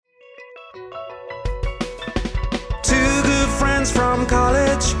Two good friends from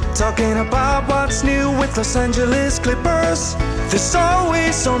college talking about what's new with Los Angeles Clippers. There's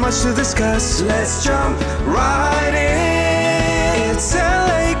always so much to discuss. Let's jump right in. It's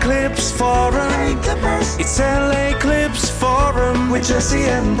LA Clips Forum. It's LA Clips Forum with Jesse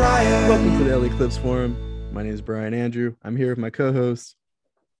and Brian. Welcome to the LA Clips Forum. My name is Brian Andrew. I'm here with my co-host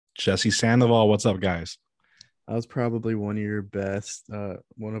Jesse Sandoval. What's up, guys? That was probably one of our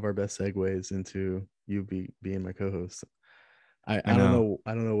best segues into you being my co-host. I don't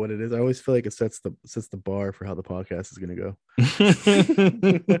know what it is. I always feel like it sets the bar for how the podcast is going to go.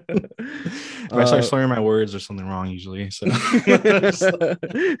 If I start slurring my words, there's something wrong usually. So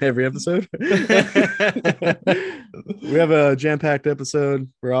every episode, we have a jam-packed episode.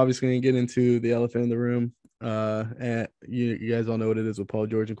 We're obviously going to get into the elephant in the room. And you guys all know what it is with Paul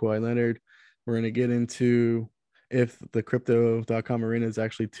George and Kawhi Leonard. We're going to get into if the crypto.com arena is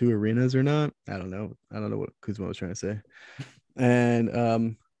actually two arenas or not. I don't know what Kuzma was trying to say.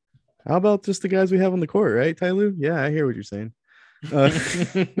 And how about just the guys we have on the court, right, Tyloo? Yeah, I hear what you're saying. But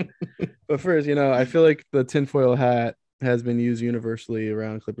first, I feel like the tinfoil hat has been used universally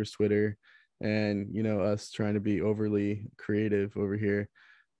around Clippers Twitter, and us trying to be overly creative over here.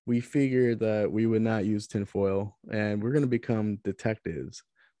 We figured that we would not use tinfoil, and we're going to become detectives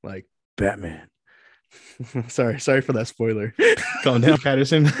like Batman. sorry for that spoiler. Calm down,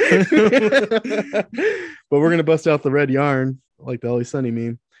 Patterson. But we're going to bust out the red yarn like the Always Sunny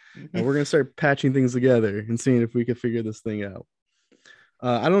meme, and we're going to start patching things together and seeing if we can figure this thing out.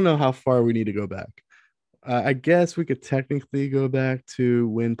 I don't know how far we need to go back. I guess we could technically go back to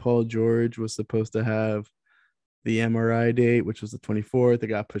when Paul George was supposed to have the MRI date, which was the 24th. It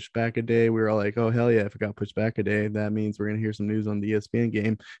got pushed back a day. We were all like, oh, hell yeah, if it got pushed back a day, that means we're going to hear some news on the ESPN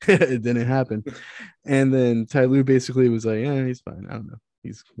game. It didn't happen. And then Tyloo basically was like, yeah, he's fine. I don't know.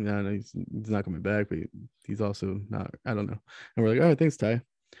 He's not coming back, but he's also not, I don't know. And we're like, all right, thanks, Ty.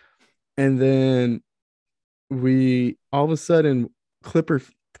 And then we all of a sudden, Clippers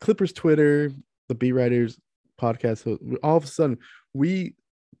Twitter, the Beat Writers podcast, all of a sudden we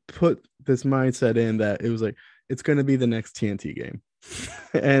put this mindset in that it was like, it's going to be the next TNT game.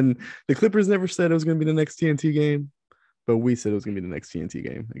 And the Clippers never said it was going to be the next TNT game, but we said it was going to be the next TNT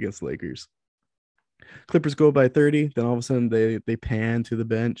game against the Lakers. Clippers go by 30. Then all of a sudden they pan to the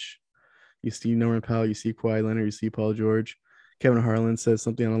bench. You see Norman Powell, you see Kawhi Leonard, you see Paul George. Kevin Harlan says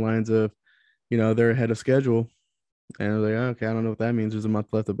something on the lines of, they're ahead of schedule. And I was like, okay, I don't know what that means. There's a month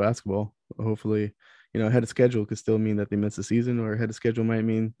left of basketball. Hopefully, ahead of schedule could still mean that they missed the season, or ahead of schedule might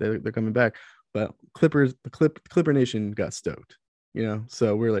mean they're coming back. But Clipper Nation got stoked,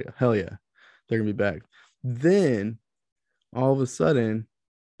 so we're like, hell yeah, they're gonna be back. Then all of a sudden,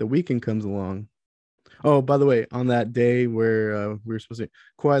 the weekend comes along. Oh, by the way, on that day where we were supposed to,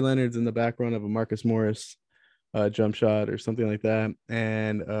 Kawhi Leonard's in the back run of a Marcus Morris jump shot or something like that,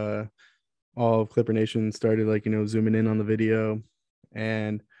 and all of Clipper Nation started zooming in on the video,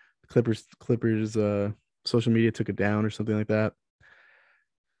 and Clippers social media took it down or something like that.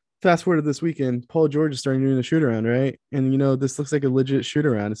 Fast forward to this weekend, Paul George is starting doing a shoot around, right? And this looks like a legit shoot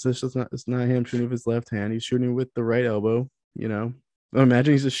around. It's not him shooting with his left hand. He's shooting with the right elbow.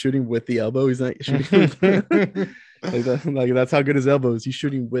 Imagine he's just shooting with the elbow. He's not shooting with like that. Like that's how good his elbow is. He's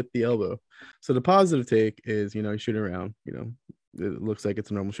shooting with the elbow. So the positive take is, he's shooting around. It looks like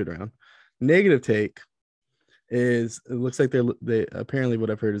it's a normal shoot around. Negative take is it looks like they apparently what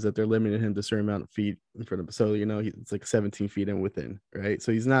I've heard is that they're limiting him to a certain amount of feet in front of him. So, it's like 17 feet in within, right?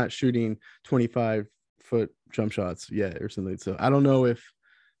 So he's not shooting 25-foot jump shots yet or something. So I don't know if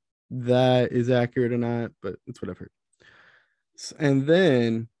that is accurate or not, but it's what I've heard. And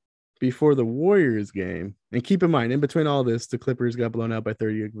then before the Warriors game, and keep in mind, in between all this, the Clippers got blown out by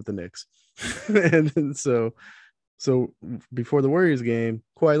 30 with the Knicks. And so before the Warriors game,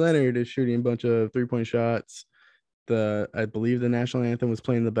 Kawhi Leonard is shooting a bunch of three-point shots. I believe the national anthem was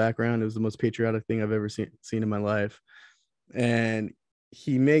playing in the background. It was the most patriotic thing I've ever seen in my life. And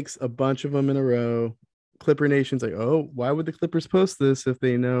he makes a bunch of them in a row. Clipper Nation's like, oh, why would the Clippers post this if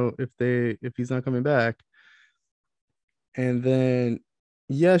they know if he's not coming back? And then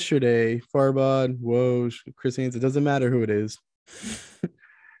yesterday, Farbod, Woj, Chris Haynes, it doesn't matter who it is,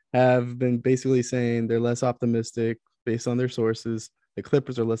 have been basically saying they're less optimistic based on their sources. The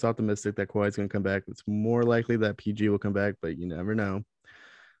Clippers are less optimistic that Kawhi's going to come back. It's more likely that PG will come back, but you never know.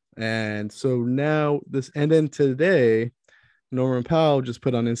 And so now and then today, Norman Powell just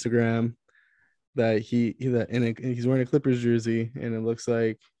put on Instagram that he's wearing a Clippers jersey, and it looks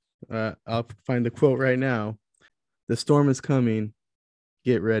like I'll find the quote right now. The storm is coming.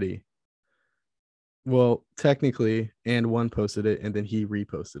 Get ready. Well, technically, and one posted it, and then he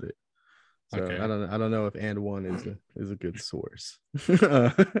reposted it. So Okay. I don't know if and one is a good source.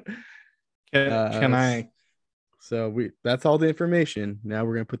 Can I? So that's all the information. Now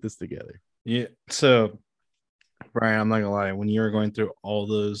we're gonna put this together. Yeah. So, Brian, I'm not gonna lie. When you were going through all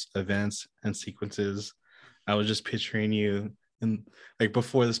those events and sequences, I was just picturing you. And like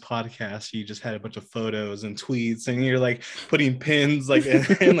before this podcast, you just had a bunch of photos and tweets, and you're like putting pins like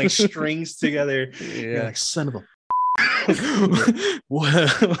and like strings together. You're like, son of a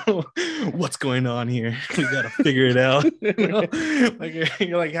what's going on here? We gotta figure it out. Like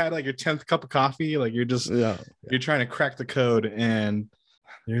you're like had like your 10th cup of coffee, like you're just you're trying to crack the code, and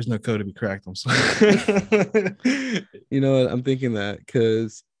there's no code to be cracked. I'm sorry. You know what? I'm thinking that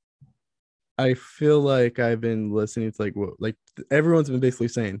because I feel like I've been listening to like everyone's been basically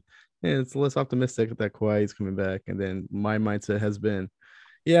saying, hey, it's less optimistic that Kawhi is coming back, and then my mindset has been,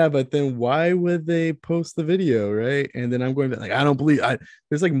 yeah, but then why would they post the video, right? And then I'm going like, I don't believe.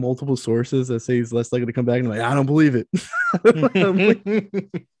 There's like multiple sources that say he's less likely to come back, and I'm like, I don't believe it.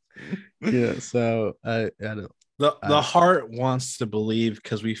 Yeah, so I don't. The heart wants to believe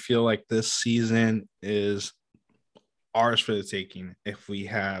because we feel like this season is ours for the taking if we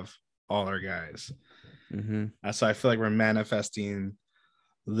have all our guys. Mm-hmm. So I feel like we're manifesting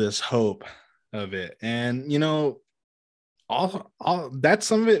this hope of it, and you know, all that's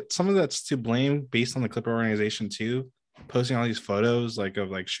some of that's to blame based on the Clipper organization too, posting all these photos like of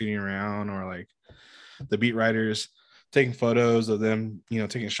like shooting around or like the beat writers taking photos of them, you know,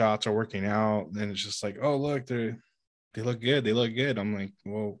 taking shots or working out, and it's just like, oh look, they look good. I'm like,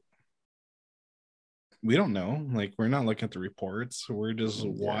 well, we don't know. Like, we're not looking at the reports. We're just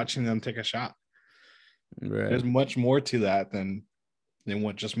watching them take a shot. Right. There's much more to that than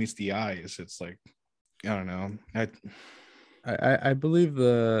what just meets the eyes. It's like, I don't know. I believe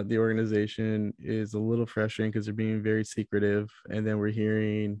the organization is a little frustrating because they're being very secretive, and then we're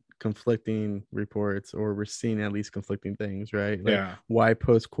hearing conflicting reports, or we're seeing at least conflicting things, right? Like, why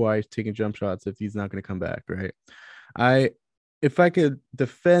post Kawhi taking jump shots if he's not going to come back, right? If I could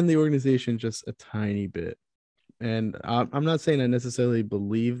defend the organization just a tiny bit, and I'm not saying I necessarily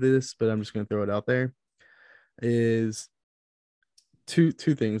believe this, but I'm just going to throw it out there, is two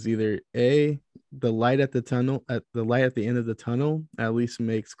things. Either A, the light at the end of the tunnel at least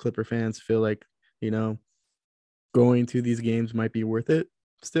makes Clipper fans feel like, you know, going to these games might be worth it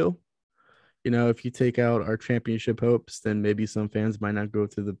still. You know, if you take out our championship hopes, then maybe some fans might not go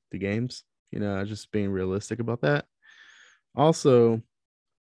to the games. You know, just being realistic about that. Also,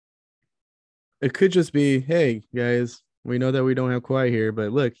 it could just be, hey, guys, we know that we don't have Kawhi here,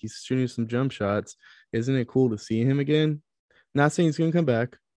 but look, he's shooting some jump shots. Isn't it cool to see him again? Not saying he's going to come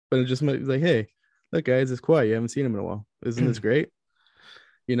back, but it just might be like, hey, look, guys, it's Kawhi. You haven't seen him in a while. Isn't this great?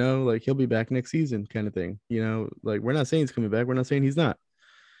 You know, like, he'll be back next season kind of thing. You know, like, we're not saying he's coming back. We're not saying he's not.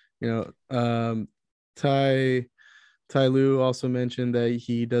 You know, Ty Lue also mentioned that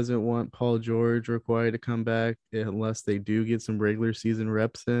he doesn't want Paul George or Kawhi to come back unless they do get some regular season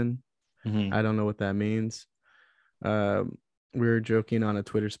reps in. Mm-hmm. I don't know what that means. We were joking on a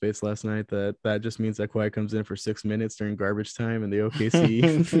Twitter space last night that just means that Kawhi comes in for 6 minutes during garbage time in the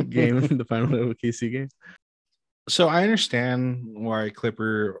OKC game, the final OKC game. So I understand why the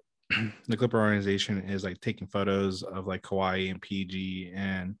Clipper organization is like taking photos of like Kawhi and PG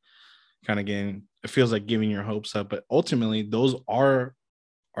and kind of getting, it feels like giving your hopes up, but ultimately those are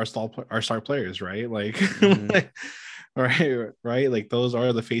our star players, right? Like, right, like those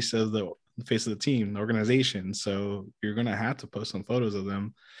are the face of the team, the organization. So you're gonna have to post some photos of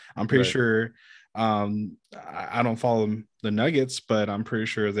them. I'm pretty sure. I don't follow the Nuggets, but I'm pretty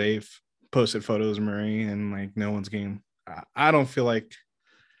sure they've posted photos of Murray, and like no one's getting. I don't feel like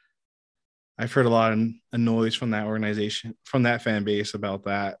I've heard a lot of noise from that organization, from that fan base about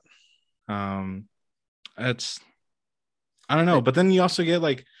that. It's, I don't know, but then you also get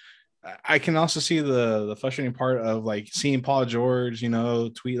like, I can also see the frustrating part of like seeing Paul George, you know,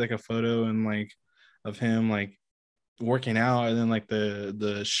 tweet like a photo and like of him like working out, and then like the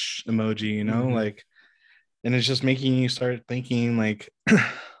emoji, you know, like, and it's just making you start thinking like,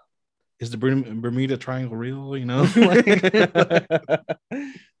 is the Bermuda Triangle real? You know,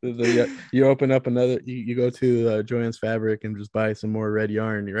 you open up another, you go to Joann's Fabric and just buy some more red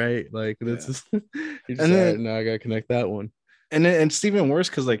yarn, right? Like that's just, you just, now I gotta connect that one. And it's even worse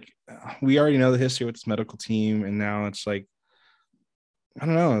because like we already know the history with this medical team, and now it's like, I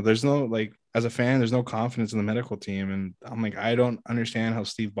don't know. There's no, like, as a fan, there's no confidence in the medical team, and I'm like, I don't understand how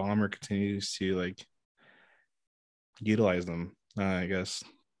Steve Ballmer continues to like utilize them. I guess.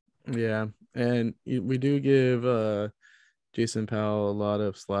 Yeah, and we do give Jason Powell a lot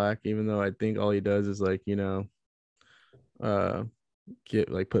of slack, even though I think all he does is like, you know,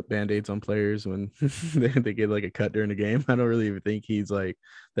 put band-aids on players when they get like a cut during the game. I don't really even think he's like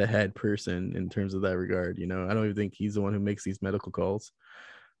the head person in terms of that regard. I don't even think he's the one who makes these medical calls.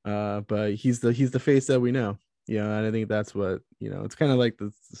 But he's the face that we know. And I think that's what it's kind of like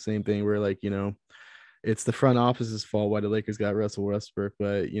the same thing where like it's the front office's fault why the Lakers got Russell Westbrook,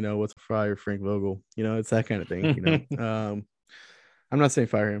 but what's fire Frank Vogel? It's that kind of thing. I'm not saying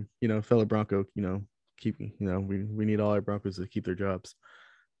fire him. Fellow Bronco. Keep. We need all our Broncos to keep their jobs.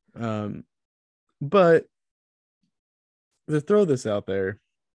 But to throw this out there,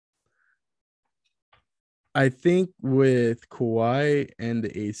 I think with Kawhi and the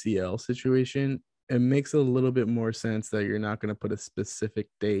ACL situation, it makes a little bit more sense that you're not going to put a specific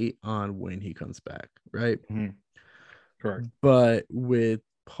date on when he comes back, right? Mm-hmm. Correct. But with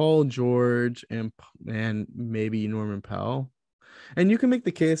Paul George and maybe Norman Powell, and you can make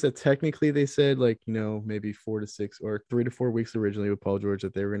the case that technically they said like, maybe 4 to 6 or 3 to 4 weeks originally with Paul George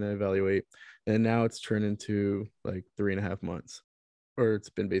that they were going to evaluate. And now it's turned into like 3.5 months, or it's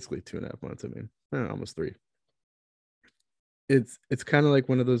been basically 2.5 months. I mean, almost 3. It's kind of like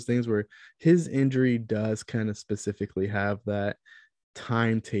one of those things where his injury does kind of specifically have that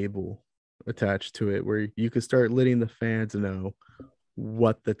timetable attached to it where you could start letting the fans know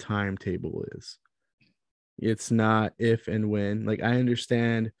what the timetable is. It's not if and when. Like, I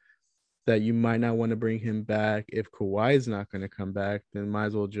understand that you might not want to bring him back if Kawhi is not going to come back, then might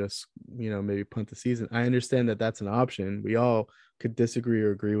as well just, maybe punt the season. I understand that that's an option. We all could disagree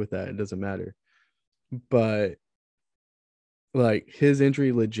or agree with that. It doesn't matter. But like his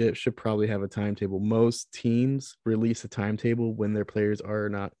injury legit should probably have a timetable. Most teams release a timetable when their players are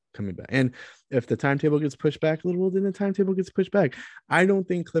not coming back. And if the timetable gets pushed back a little, then the timetable gets pushed back. I don't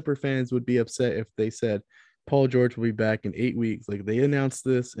think Clipper fans would be upset if they said Paul George will be back in 8 weeks. Like they announced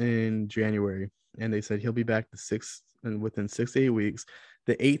this in January and they said he'll be back within 6 to 8 weeks.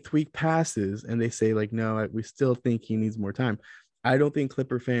 The 8th week passes and they say like, no, we still think he needs more time. I don't think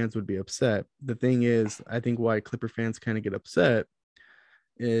Clipper fans would be upset. The thing is, I think why Clipper fans kind of get upset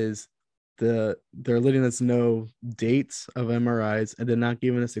is they're letting us know dates of MRIs and they're not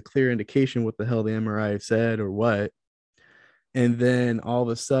giving us a clear indication what the hell the MRI said or what. And then all of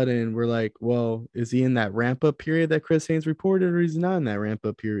a sudden we're like, well, is he in that ramp up period that Chris Haynes reported, or he's not in that ramp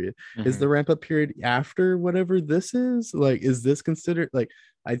up period? Mm-hmm. Is the ramp up period after whatever this is? Like, is this considered like,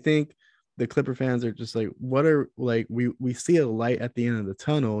 I think the Clipper fans are just like, what are like, we see a light at the end of the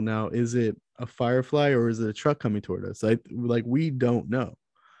tunnel. Now, is it a firefly or is it a truck coming toward us? Like we don't know.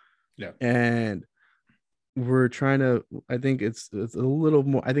 Yeah. And we're trying to, I think it's a little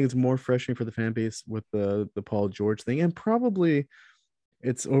more, I think it's more frustrating for the fan base with the Paul George thing. And probably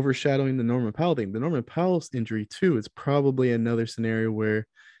it's overshadowing the Norman Powell thing. The Norman Powell's injury too is probably another scenario where,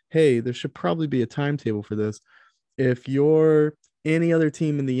 hey, there should probably be a timetable for this. If you're any other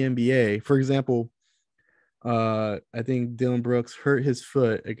team in the NBA, for example, I think Dillon Brooks hurt his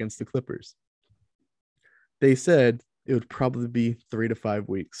foot against the Clippers. They said it would probably be 3 to 5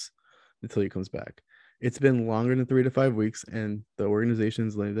 weeks until he comes back. It's been longer than 3 to 5 weeks, and the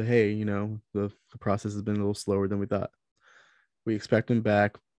organization's like, hey, the process has been a little slower than we thought. We expect him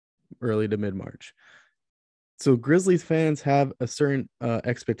back early to mid-March. So Grizzlies fans have a certain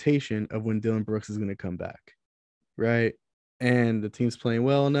expectation of when Dillon Brooks is going to come back, right? And the team's playing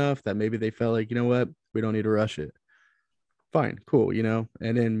well enough that maybe they felt like, you know what, we don't need to rush it. Fine, cool,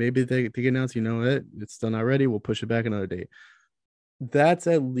 and then maybe they announce, it's still not ready. We'll push it back another day. That's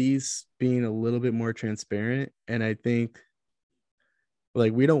at least being a little bit more transparent. And I think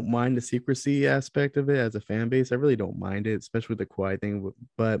like we don't mind the secrecy aspect of it as a fan base. I really don't mind it, especially with the Kawhi thing.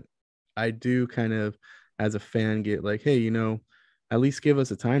 But I do kind of, as a fan, get like, hey, at least give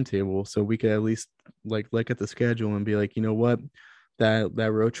us a timetable so we could at least like look at the schedule and be like, you know what, that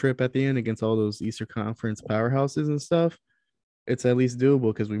road trip at the end against all those Eastern Conference powerhouses and stuff, it's at least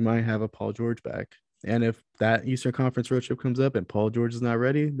doable because we might have a Paul George back. And if that Eastern Conference road trip comes up and Paul George is not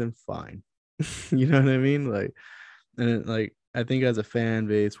ready, then fine. You know what I mean? Like, and like, I think as a fan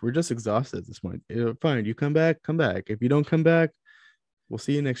base, we're just exhausted at this point. Fine, you come back. If you don't come back, we'll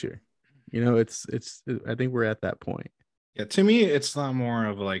see you next year. I think we're at that point. Yeah, to me, it's not more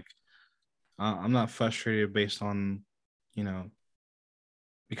of like, I'm not frustrated based on,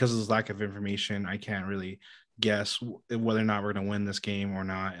 because of this lack of information, I can't really guess whether or not we're going to win this game or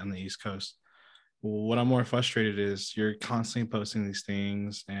not on the East Coast. What I'm more frustrated is you're constantly posting these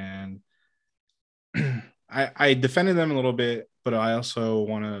things, and I defended them a little bit, but I also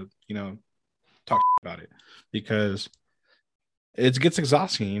want to, talk about it because it gets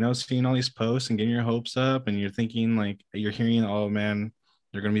exhausting, seeing all these posts and getting your hopes up, and you're thinking like you're hearing, oh man,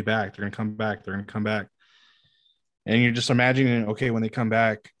 they're going to be back. They're going to come back. They're going to come back. And you're just imagining, okay, when they come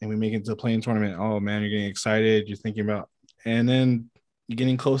back and we make it to the playing tournament, oh man, you're getting excited. You're thinking about, and then you're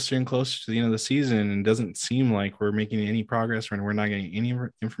getting closer and closer to the end of the season, and it doesn't seem like we're making any progress, or we're not getting any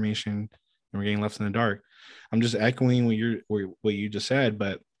information, and we're getting left in the dark. I'm just echoing what you just said,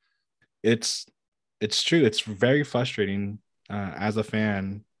 but it's it's true. It's very frustrating as a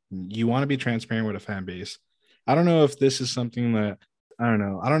fan. You want to be transparent with a fan base. I don't know if this is something that I don't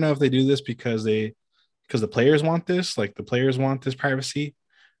know. I don't know if they do this because the players want this, like the players want this privacy.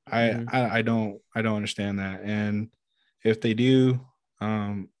 I don't understand that. And if they do,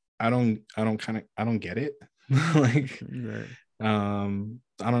 I don't get it. Like Right.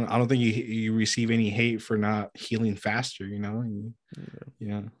 I don't think you receive any hate for not healing faster,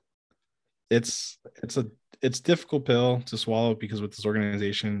 yeah. It's difficult pill to swallow because with this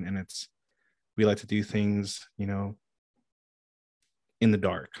organization and we like to do things, in the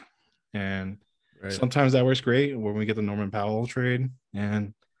dark. And Right. sometimes that works great when we get the Norman Powell trade,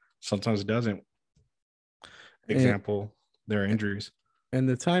 and sometimes it doesn't. Example, there are injuries. And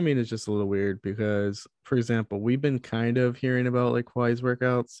the timing is just a little weird because, for example, we've been kind of hearing about like Kawhi's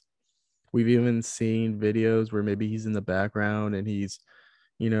workouts. We've even seen videos where maybe he's in the background and he's,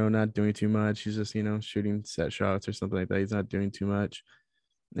 not doing too much. He's just, shooting set shots or something like that. He's not doing too much.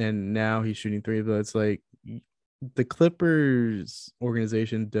 And now he's shooting three, but it's like the Clippers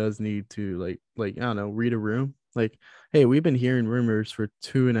organization does need to like I don't know, read a room. Like, hey, we've been hearing rumors for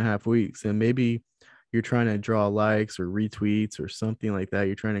 2.5 weeks, and maybe you're trying to draw likes or retweets or something like that.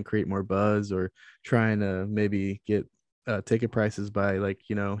 You're trying to create more buzz or trying to maybe get ticket prices by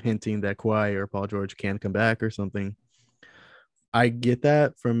hinting that Kawhi or Paul George can come back or something. I get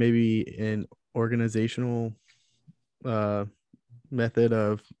that from maybe an organizational method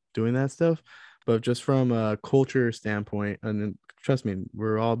of doing that stuff, but just from a culture standpoint, and trust me,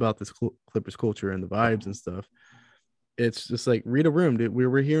 we're all about this Clippers culture and the vibes and stuff. It's just like read a room, dude.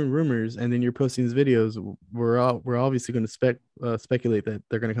 We're hearing rumors, and then you're posting these videos. We're obviously going to speculate that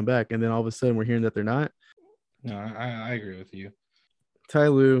they're going to come back, and then all of a sudden we're hearing that they're not. No, I agree with you. Ty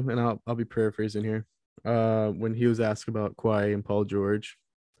Lue, and I'll be paraphrasing here. When he was asked about Kawhi and Paul George,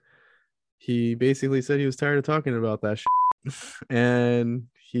 he basically said he was tired of talking about that shit. And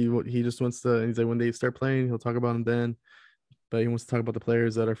he just wants to. He's like, when they start playing, he'll talk about them then, but he wants to talk about the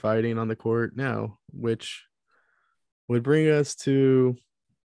players that are fighting on the court now, which would bring us to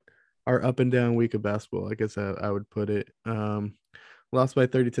our up and down week of basketball. I guess I would put it. Lost by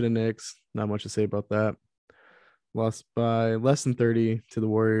 30 to the Knicks. Not much to say about that. Lost by less than 30 to the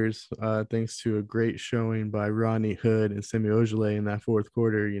Warriors, thanks to a great showing by Rodney Hood and Semi Ojeleye in that fourth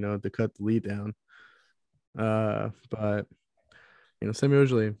quarter, to cut the lead down. But Semi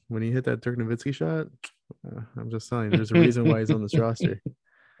Ojeleye, when he hit that Dirk Nowitzki shot, I'm just telling you, there's a reason why he's on this roster.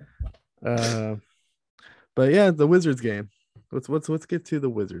 But yeah, the Wizards game. Let's get to the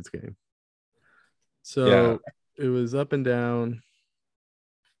Wizards game. So It was up and down.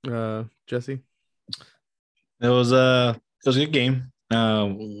 Jesse. It was a good game.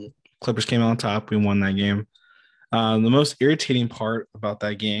 Clippers came out on top. We won that game. The most irritating part about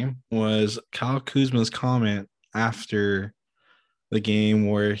that game was Kyle Kuzma's comment after the game,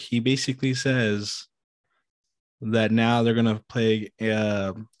 where he basically says that now they're gonna play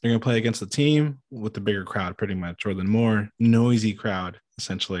against the team with the bigger crowd, pretty much, or the more noisy crowd,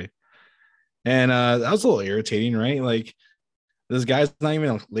 essentially. And that was a little irritating, right? Like, this guy's not even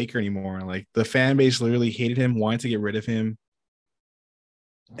a Laker anymore. Like, the fan base literally hated him, wanted to get rid of him,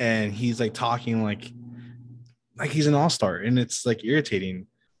 and he's like talking like he's an all-star, and it's like irritating.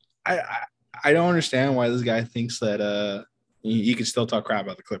 I don't understand why this guy thinks that he can still talk crap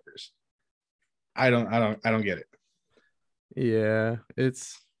about the Clippers. I don't get it. Yeah,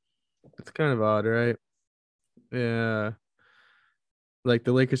 it's kind of odd, right? Yeah, like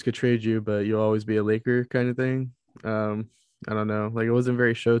the Lakers could trade you, but you'll always be a Laker kind of thing. I don't know. Like, it wasn't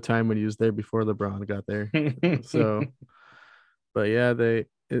very Showtime when he was there before LeBron got there. So, but yeah,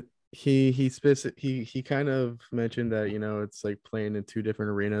 he kind of mentioned that it's like playing in two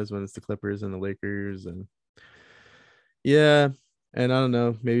different arenas when it's the Clippers and the Lakers, and yeah, and I don't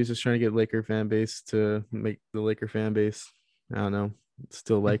know, maybe he's just trying to get Laker fan base to make the Laker fan base, I don't know,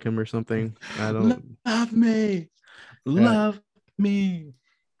 still like him or something. I don't love me.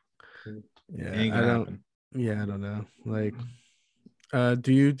 Yeah, Ain't I gonna don't. happen. Yeah, I don't know. Like,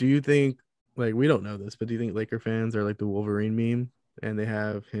 do you think, like, we don't know this, but do you think Laker fans are like the Wolverine meme, and they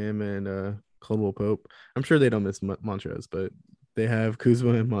have him and Caldwell Pope? I'm sure they don't miss Montrez, but they have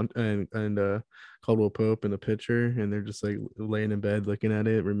Kuzma and Caldwell Pope in the picture, and they're just like laying in bed looking at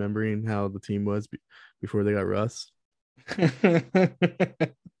it, remembering how the team was before they got Russ.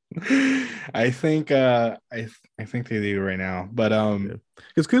 I think they do right now. But Yeah,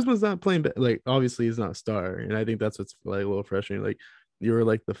 because Kuzma's not playing, like obviously he's not a star, and I think that's what's like a little frustrating. Like you were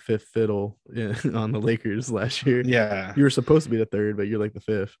like the fifth fiddle on the Lakers last year. yeah. You were supposed to be the third, but you're like the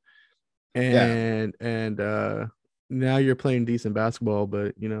fifth, Yeah. and now you're playing decent basketball,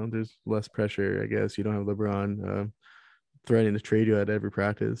 but there's less pressure. I guess you don't have LeBron threatening to trade you at every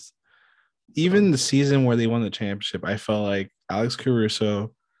practice. So Even the season where they won the championship, I felt like Alex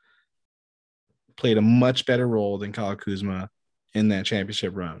Caruso played a much better role than Kyle Kuzma in that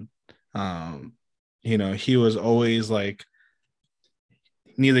championship run. Um, he was always like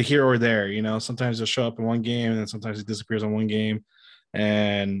neither here or there. Sometimes he'll show up in one game and then sometimes he disappears in one game.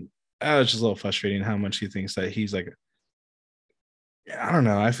 And it's just a little frustrating how much he thinks that he's like, I don't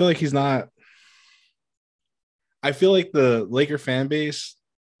know. I feel like he's not. I feel like the Laker fan base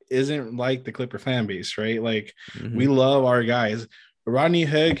isn't like the Clipper fan base, right? Like we love our guys. Rodney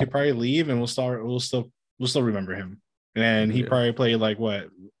Hood could probably leave and we'll still remember him. And he probably played like what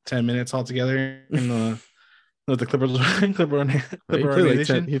 10 minutes altogether in the with the Clippers Clipper he played like 10.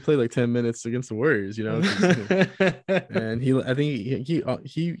 organization. He played like 10 minutes against the Warriors, and I think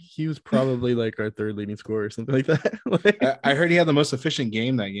he was probably like our third leading scorer or something like that. Like, I heard he had the most efficient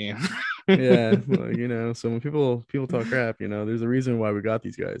game that game. yeah, well, so when people talk crap, there's a reason why we got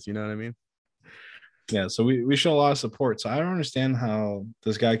these guys. You know what I mean? Yeah, so we show a lot of support. So I don't understand how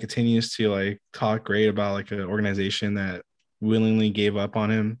this guy continues to like talk great about like an organization that willingly gave up on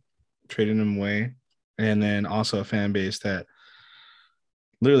him, traded him away, and then also a fan base that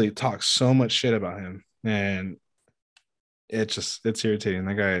literally talks so much shit about him. And it's irritating.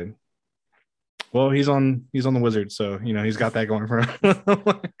 That guy, well, he's on the Wizards, so he's got that going for him.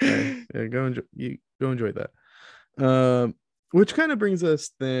 Yeah, go enjoy that. Which kind of brings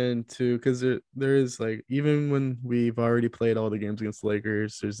us then to, because there is like, even when we've already played all the games against the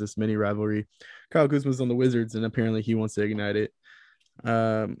Lakers, there's this mini rivalry. Kyle Kuzma's on the Wizards, and apparently he wants to ignite it.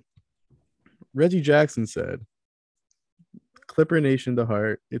 Reggie Jackson said, "Clipper Nation to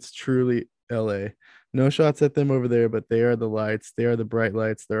heart. It's truly LA. No shots at them over there, but they are the lights. They are the bright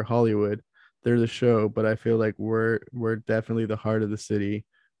lights. They're Hollywood. They're the show. But I feel like we're definitely the heart of the city.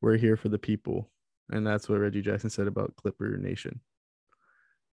 We're here for the people." And that's what Reggie Jackson said about Clipper Nation.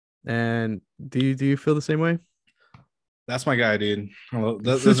 And do you feel the same way? That's my guy, dude. Well,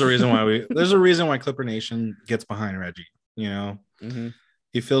 there's a reason why Clipper Nation gets behind Reggie.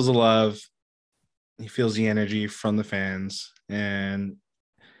 He feels the love, he feels the energy from the fans, and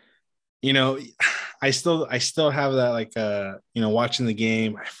I still have that like watching the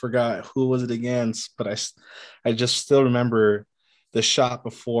game. I forgot who was it against, but I just still remember the shot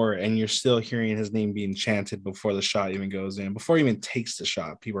before, and you're still hearing his name being chanted before the shot even goes in. Before he even takes the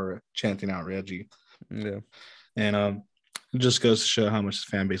shot, people are chanting out Reggie. Yeah. And it just goes to show how much the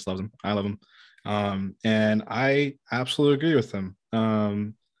fan base loves him. I love him. And I absolutely agree with him.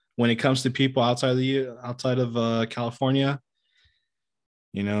 When it comes to people outside of California,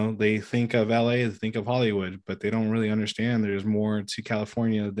 they think of LA, they think of Hollywood, but they don't really understand there's more to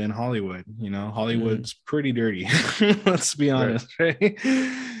California than Hollywood. Hollywood's pretty dirty. Let's be honest, right?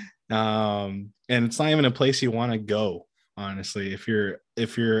 And it's not even a place you want to go, honestly. If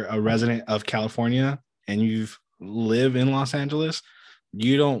you're a resident of California and you've live in Los Angeles,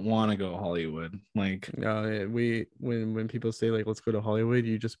 you don't want to go to Hollywood. Like, no, when people say like, let's go to Hollywood,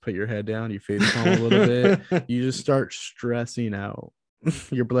 you just put your head down, you face palm a little bit, you just start stressing out.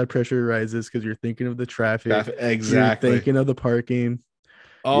 Your blood pressure rises because you're thinking of the traffic. Exactly. You're thinking of the parking.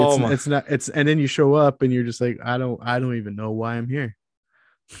 Oh, and then you show up and you're just like, I don't even know why I'm here.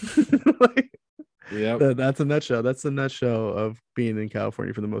 Like, yeah, that's a nutshell. That's the nutshell of being in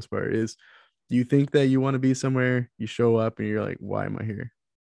California for the most part. Is you think that you want to be somewhere, you show up and you're like, why am I here?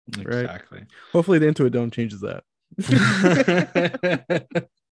 Exactly. Right? Hopefully the Intuit Dome changes that.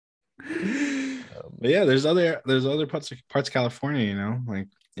 But yeah, there's other parts of California, like,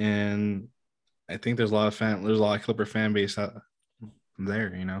 and I think there's a lot of Clipper fan base out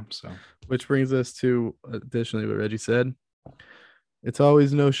there, so. Which brings us to additionally what Reggie said. It's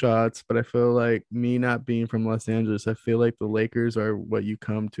always no shots, but I feel like me not being from Los Angeles, I feel like the Lakers are what you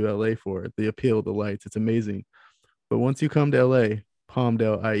come to LA for. The appeal, the lights, it's amazing. But once you come to LA,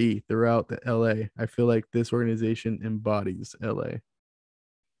 Palmdale, i.e., throughout the LA, I feel like this organization embodies LA.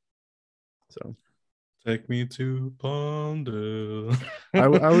 So take me to Palmdale. I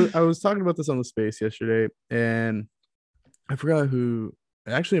was talking about this on the space yesterday, and I forgot who.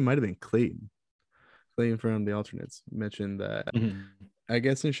 Actually, it might have been Clayton. Clayton from the Alternates mentioned that I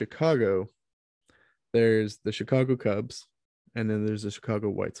guess in Chicago, there's the Chicago Cubs, and then there's the Chicago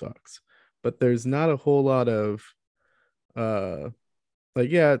White Sox, but there's not a whole lot of like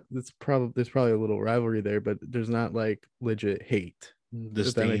yeah, there's probably a little rivalry there, but there's not like legit hate. If that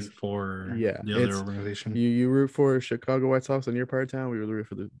disdain makes for yeah, the other it's organization. you root for Chicago White Sox in your part of town. We root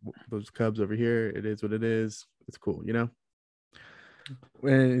for those Cubs over here. It is what it is. It's cool, you know.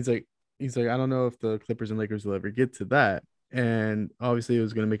 And he's like, I don't know if the Clippers and Lakers will ever get to that. And obviously, it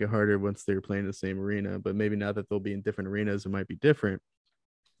was going to make it harder once they were playing in the same arena. But maybe now that they'll be in different arenas, it might be different.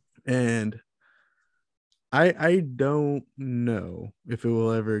 And I don't know if it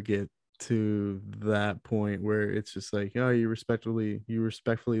will ever get to that point where it's just like, oh, you respectfully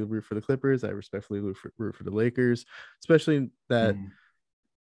root for the Clippers. I respectfully root for the Lakers, especially that Mhm.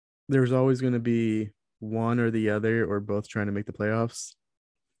 there's always going to be one or the other or both trying to make the playoffs.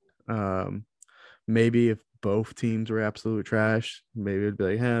 Um, maybe if both teams were absolute trash, maybe it'd be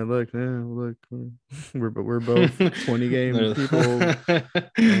like, hey, look, we're both 20-game people,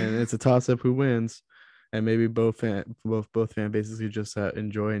 and it's a toss up who wins. And maybe both fan bases could just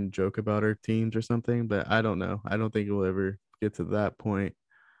enjoy and joke about our teams or something. But I don't know. I don't think we'll ever get to that point.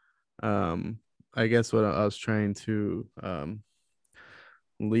 Um, I guess what I was trying to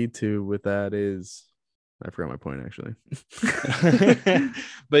lead to with that is I forgot my point actually.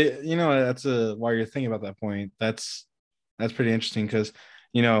 But you know, that's a while you're thinking about that point, that's pretty interesting because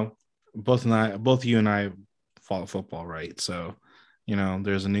you know, both you and I follow football, right? So you know,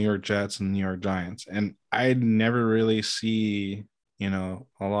 there's the New York Jets and the New York Giants, and I never really see, you know,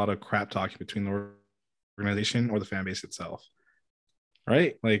 a lot of crap talking between the organization or the fan base itself,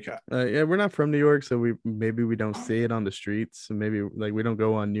 right? Like Yeah, we're not from New York, so we don't see it on the streets. So maybe like we don't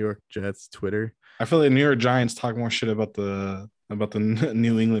go on New York Jets Twitter. I feel like New York Giants talk more shit about the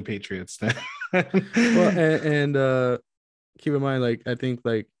New England Patriots than Well, and keep in mind, like I think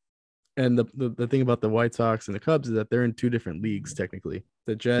like, and the thing about the White Sox and the Cubs is that they're in two different leagues technically.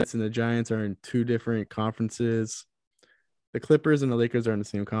 The Jets and the Giants are in two different conferences. The Clippers and the Lakers are in the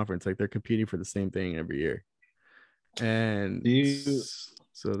same conference. Like they're competing for the same thing every year, and do you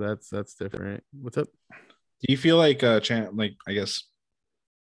so that's different. What's up? do you feel like like I guess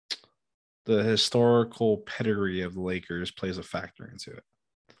the historical pedigree of the Lakers plays a factor into it?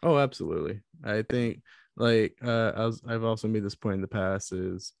 Oh, absolutely. I think like I've also made this point in the past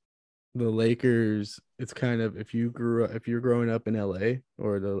is the Lakers. It's kind of if you're growing up in LA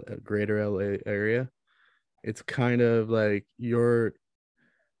or the greater LA area, it's kind of like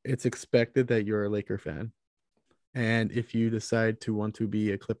it's expected that you're a Laker fan. And if you decide to want to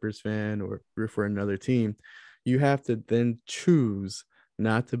be a Clippers fan or root for another team, you have to then choose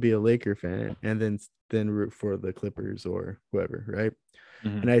not to be a Laker fan and then root for the Clippers or whoever, right?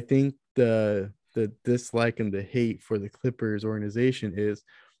 And Mhm. I think the dislike and the hate for the Clippers organization is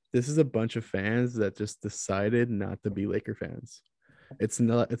this is a bunch of fans that just decided not to be Laker fans. It's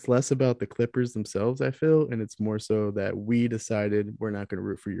less about the Clippers themselves, I feel, and it's more so that we decided we're not going to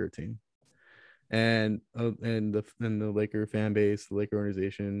root for your team. And the Laker fan base, the Laker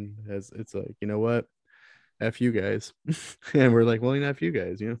organization has it's like, you know what? F you guys. And we're like, well, you know, F you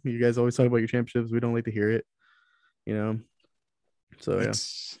guys, you know, you guys always talk about your championships. We don't like to hear it, you know. So yeah.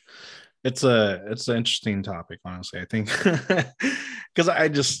 It's it's an interesting topic, honestly. I think because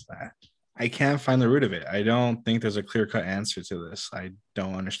I can't find the root of it. I don't think there's a clear cut answer to this. I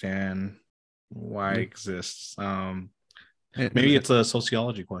don't understand why it exists. Maybe And it's a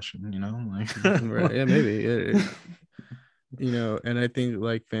sociology question, you know, right, yeah, maybe you know, and I think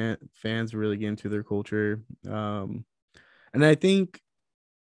like fans really get into their culture. And I think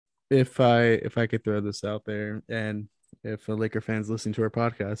if I could throw this out there, and if a Laker fans listen to our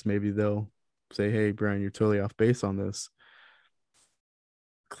podcast, maybe they'll say, "Hey, Brian, you're totally off base on this."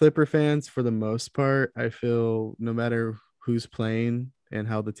 Clipper fans, for the most part, I feel no matter who's playing and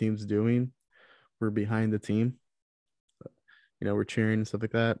how the team's doing, we're behind the team. You know, we're cheering and stuff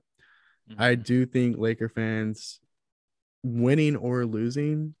like that. I Mhm. do think Laker fans, winning or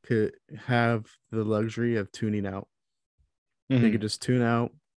losing, could have the luxury of tuning out. They could Mhm. just tune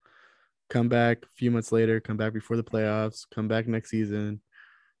out, come back a few months later, come back before the playoffs, come back next season,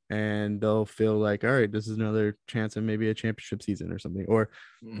 and they'll feel like, all right, this is another chance of maybe a championship season or something. Or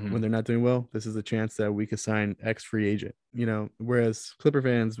when Mhm. they're not doing well, this is a chance that we could sign X free agent, you know. Whereas Clipper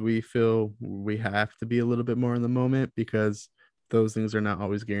fans, we feel we have to be a little bit more in the moment because those things are not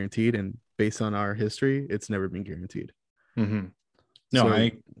always guaranteed. And based on our history, it's never been guaranteed. Mhm. No, So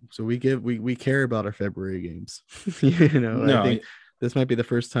I so we care about our February games. You know, I no, think this might be the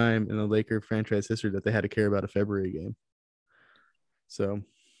first time in the Laker franchise history that they had to care about a February game. So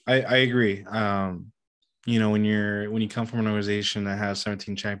I agree. You know, when you come from an organization that has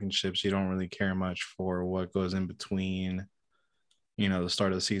 17 championships, you don't really care much for what goes in between, you know, the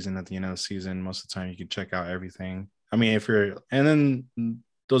start of the season at the end of the season. Most of the time you can check out everything. I mean, if you're, and then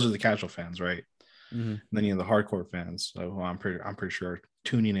those are the casual fans, right? Mm-hmm. And then you know the hardcore fans. So I'm pretty sure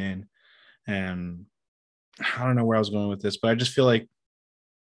tuning in, and I don't know where I was going with this, but I just feel like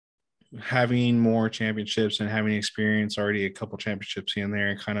having more championships and having experience already a couple championships in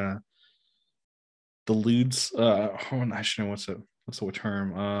there kind of dilutes I should know what's the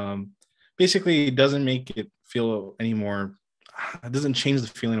term basically it doesn't make it feel anymore. It doesn't change the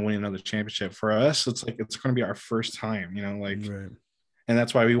feeling of winning another championship. For us, it's like it's going to be our first time, you know, like, Right. and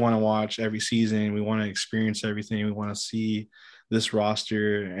that's why we want to watch every season. We want to experience everything. We want to see this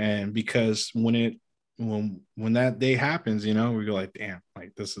roster, and because when that day happens, you know, we go like, damn,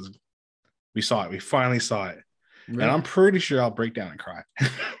 like this is, we saw it. We finally saw it. And Right. I'm pretty sure I'll break down and cry.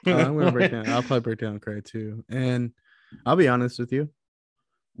 I'm gonna break down. I'll probably break down and cry too. And I'll be honest with you.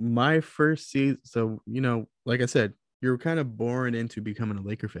 My first season, so like I said, you're kind of born into becoming a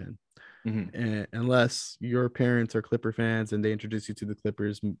Laker fan, Mhm. and unless your parents are Clipper fans and they introduce you to the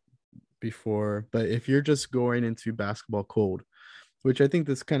Clippers before. But if you're just going into basketball cold, which I think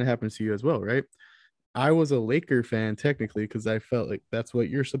this kind of happens to you as well, right? I was a Laker fan technically because I felt like that's what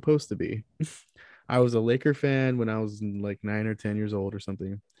you're supposed to be. I was a Laker fan when I was like 9 or 10 years old or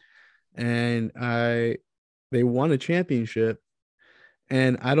something, and they won a championship.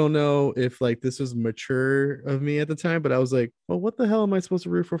 And I don't know if like this was mature of me at the time, but I was like, well, what the hell am I supposed to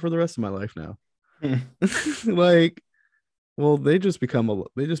root for the rest of my life now? Like, well, they just became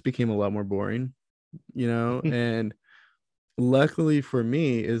a lot more boring, and luckily for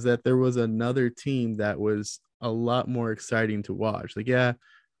me is that there was another team that was a lot more exciting to watch. Like, yeah,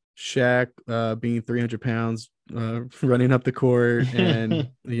 Shaq being 300 pounds, running up the court and,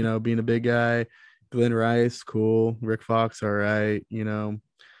 being a big guy. Glenn Rice, cool. Rick Fox, all right, and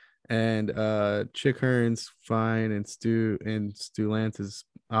Chick Hearn's fine, and Stu Lance is,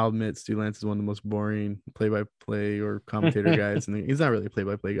 I'll admit, Stu Lance is one of the most boring play-by-play or commentator guys, and he's not really a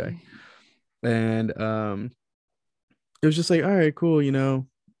play-by-play guy. And it was just like, all right, cool, the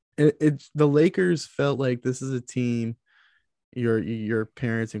Lakers felt like this is a team your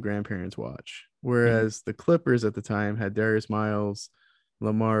parents and grandparents watch, whereas the Clippers at the time had Darius Miles,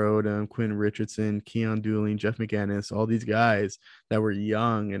 Lamar Odom, Quinn Richardson, Keon Dooling, Jeff McGinnis, all these guys that were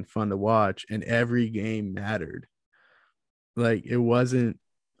young and fun to watch, and every game mattered. Like, it wasn't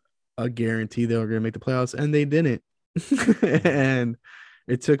a guarantee they were going to make the playoffs, and they didn't. And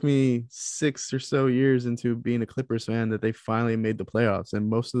it took me 6 or so years into being a Clippers fan that they finally made the playoffs, and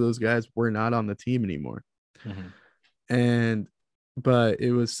most of those guys were not on the team anymore. Mhm. And but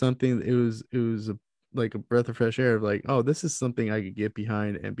it was something, like a breath of fresh air of like, oh, this is something I could get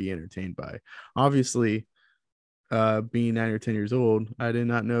behind and be entertained by. Obviously, being 9 or 10 years old, I did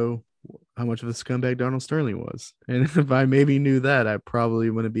not know how much of a scumbag Donald Sterling was. And if I maybe knew that, I probably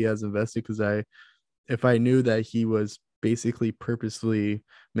wouldn't be as invested, because if I knew that he was basically purposely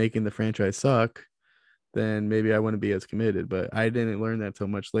making the franchise suck, then maybe I wouldn't be as committed. But I didn't learn that till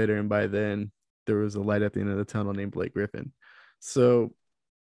much later. And by then, there was a light at the end of the tunnel named Blake Griffin. So,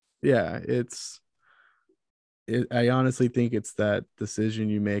 yeah, I honestly think it's that decision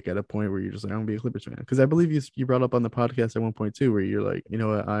you make at a point where you're just like, I'm gonna be a Clippers fan. Because I believe you brought up on the podcast at one point too, where you're like, you know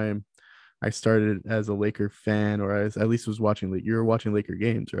what, I started as a Laker fan, or I at least was watching. You were watching Laker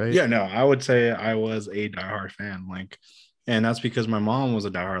games, right? Yeah, no, I would say I was a diehard fan, like, and that's because my mom was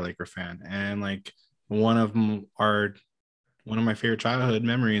a diehard Laker fan, and like one of one of my favorite childhood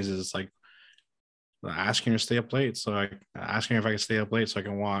memories is like asking her to stay up late, so I asking her if I could stay up late so I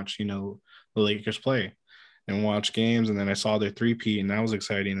can watch, the Lakers play and watch games, and then I saw their three-peat, and that was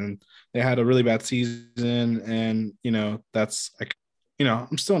exciting. And they had a really bad season, and that's like,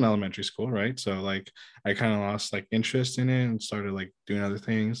 I'm still in elementary school, right? So like I kind of lost like interest in it and started like doing other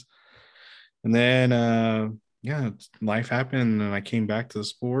things. And then yeah, life happened and I came back to the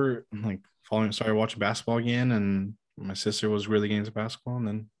sport and like started watching basketball again. And my sister was really getting into basketball.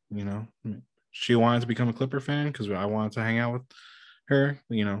 And then, she wanted to become a Clipper fan because I wanted to hang out with her.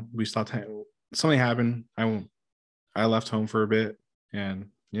 We stopped. Something happened. I left home for a bit and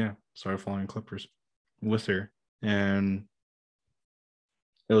yeah, started following Clippers with her. And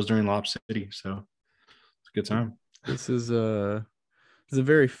it was during Lob City. So it's a good time. This is a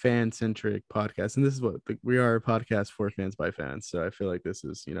very fan centric podcast, and this is what we are, a podcast for fans by fans. So I feel like this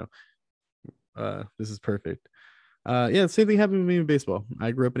is this is perfect. Yeah, same thing happened with me in baseball.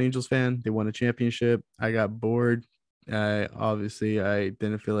 I grew up an Angels fan. They won a championship. I got bored. Obviously I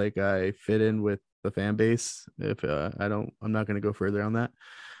didn't feel like I fit in with the fan base. If I'm not going to go further on that.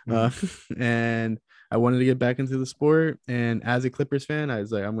 And I wanted to get back into the sport, and as a Clippers fan, I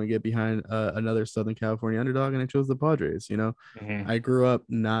was like, I'm gonna get behind another Southern California underdog, and I chose the Padres. I grew up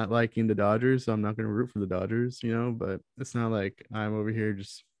not liking the Dodgers, so I'm not gonna root for the Dodgers. But it's not like I'm over here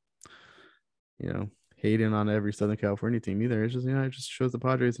just hating on every Southern California team either. It's just I just chose the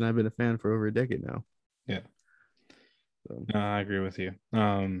Padres, and I've been a fan for over a decade now. Yeah, So. no, I agree with you.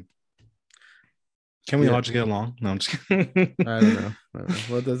 Can we all just get along? No, I'm just kidding. I don't know.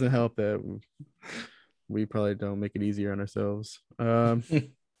 Well, it doesn't help that we probably don't make it easier on ourselves. Do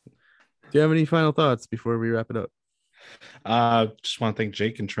you have any final thoughts before we wrap it up? Just want to thank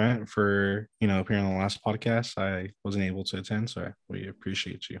Jake and Trent for appearing on the last podcast. I wasn't able to attend, so we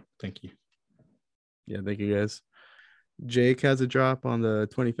appreciate you. Thank you. Yeah, thank you guys. Jake has a drop on the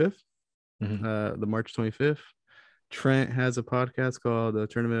 25th, the March 25th. Trent has a podcast called The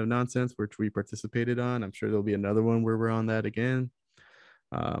Tournament of Nonsense, which we participated on. I'm sure there'll be another one where we're on that again.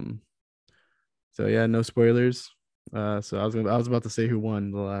 So yeah, no spoilers. So I was about to say who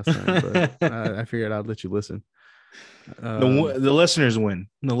won the last time, but I figured I'd let you listen. The listeners win.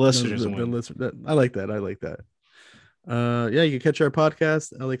 The listeners win. I like that. Yeah, you can catch our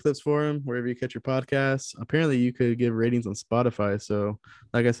podcast, LA Clips Forum, wherever you catch your podcasts. Apparently, you could give ratings on Spotify. So,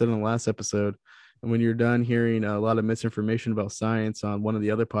 like I said in the last episode, and when you're done hearing a lot of misinformation about science on one of the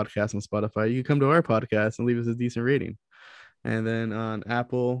other podcasts on Spotify, you can come to our podcast and leave us a decent rating. And then on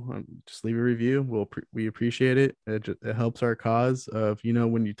Apple, just leave a review. We appreciate it. It helps our cause of,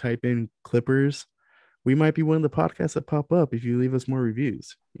 when you type in Clippers, we might be one of the podcasts that pop up if you leave us more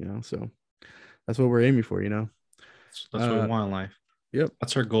reviews, so that's what we're aiming for, That's what we want in life. Yep.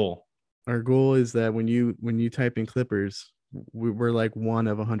 That's our goal. Our goal is that when you type in Clippers, we're like one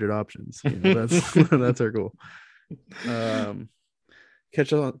of 100 options. That's our goal.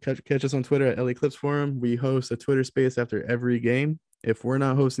 Catch us on Twitter at LA Clips Forum. We host a Twitter space after every game. If we're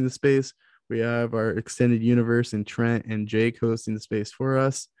not hosting the space, we have our extended universe and Trent and Jake hosting the space for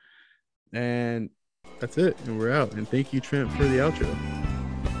us. And that's it. And we're out. And thank you, Trent, for the outro.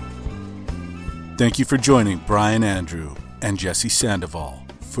 Thank you for joining Brian Andrew and Jesse Sandoval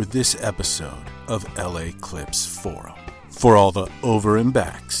for this episode of LA Clips Forum. For all the over and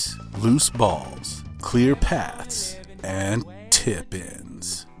backs, loose balls, clear paths, and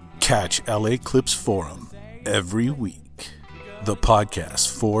tip-ins, catch LA Clips Forum every week. The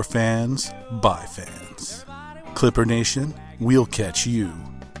podcast for fans, by fans. Clipper Nation, we'll catch you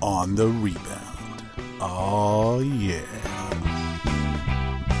on the rebound. Oh yeah.